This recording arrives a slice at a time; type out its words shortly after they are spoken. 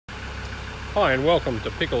Hi and welcome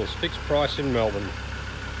to Pickles Fixed Price in Melbourne.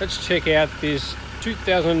 Let's check out this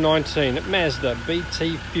 2019 Mazda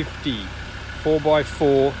BT-50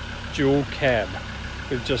 4x4 dual cab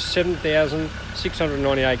with just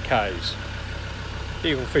 7,698 Ks.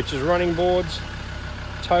 Vehicle features running boards,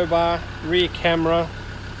 tow bar, rear camera,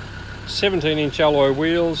 17-inch alloy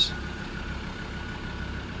wheels.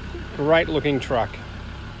 Great looking truck.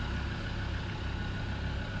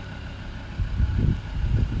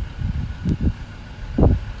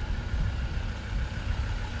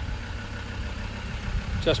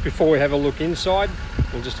 Just before we have a look inside,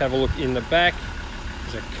 we'll just have a look in the back.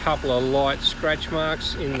 There's a couple of light scratch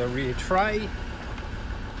marks in the rear tray.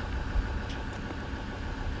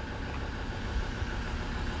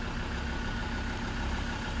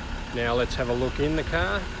 Now let's have a look in the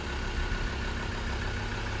car.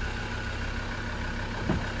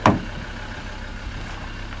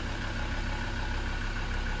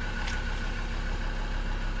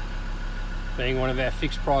 Being one of our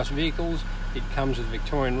fixed price vehicles, it comes with a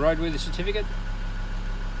Victorian roadworthy certificate.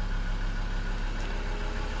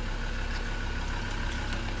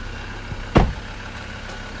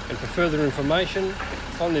 And for further information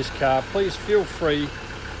on this car, please feel free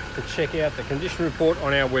to check out the condition report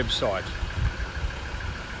on our website.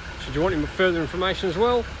 Should you want any further information as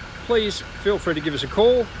well, please feel free to give us a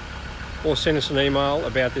call or send us an email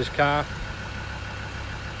about this car.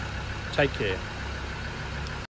 Take care.